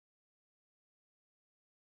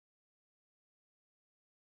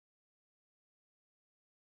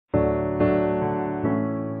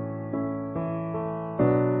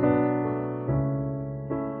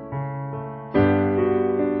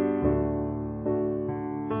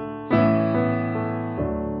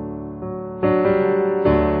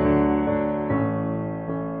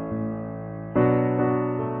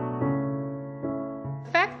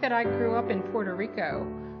I grew up in Puerto Rico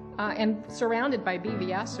and surrounded by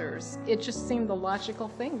BVSers. It just seemed the logical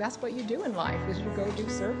thing. That's what you do in life, is you go do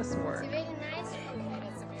service work.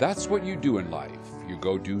 That's what you do in life. You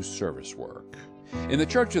go do service work. In the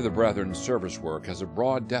Church of the Brethren, service work has a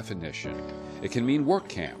broad definition. It can mean work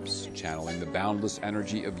camps, channeling the boundless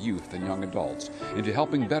energy of youth and young adults into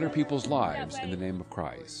helping better people's lives in the name of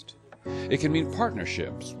Christ. It can mean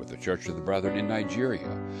partnerships with the Church of the Brethren in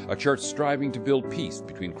Nigeria, a church striving to build peace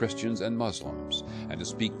between Christians and Muslims and to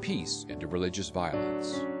speak peace into religious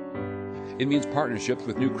violence. It means partnerships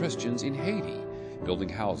with new Christians in Haiti, building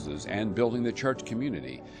houses and building the church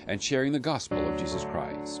community and sharing the gospel of Jesus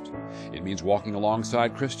Christ. It means walking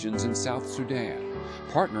alongside Christians in South Sudan,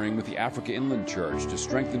 partnering with the Africa Inland Church to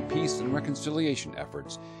strengthen peace and reconciliation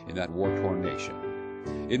efforts in that war-torn nation.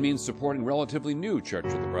 It means supporting relatively new Church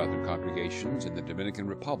of the Brethren congregations in the Dominican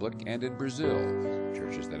Republic and in Brazil,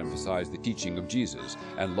 churches that emphasize the teaching of Jesus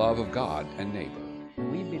and love of God and neighbor.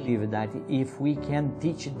 We believe that if we can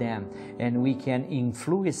teach them and we can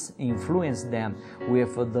influence them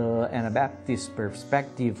with the Anabaptist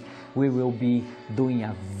perspective, we will be doing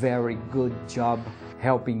a very good job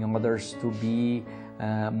helping others to be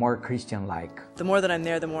more Christian-like. The more that I'm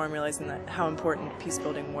there, the more I'm realizing that how important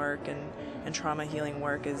peace-building work and trauma healing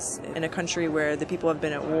work is in a country where the people have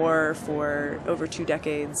been at war for over 2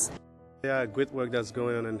 decades. Yeah, great work that's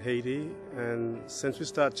going on in Haiti, and since we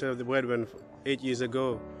started Church of the Brethren 8 years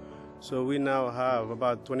ago, so we now have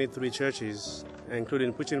about 23 churches,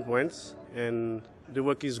 including preaching points, and the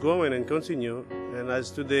work is growing and continue. And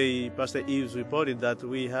as today, Pastor Eves reported that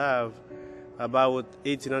we have about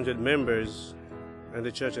 1,800 members in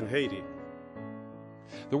the church in Haiti.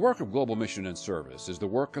 The work of global mission and service is the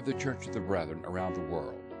work of the Church of the Brethren around the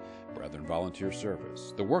world. Brethren Volunteer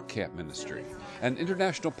Service, the Work Camp Ministry, and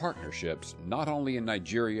international partnerships not only in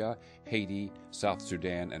Nigeria, Haiti, South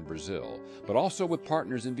Sudan, and Brazil, but also with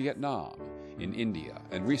partners in Vietnam, in India,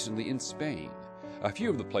 and recently in Spain, a few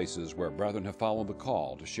of the places where Brethren have followed the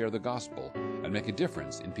call to share the gospel and make a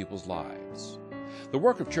difference in people's lives. The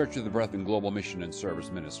work of Church of the Brethren Global Mission and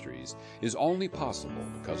Service Ministries is only possible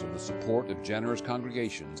because of the support of generous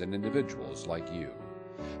congregations and individuals like you.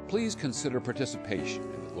 Please consider participation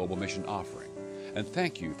in the Global Mission offering, and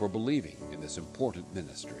thank you for believing in this important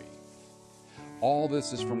ministry. All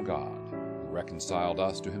this is from God, who reconciled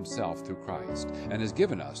us to himself through Christ, and has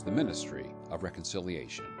given us the ministry of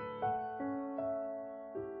reconciliation.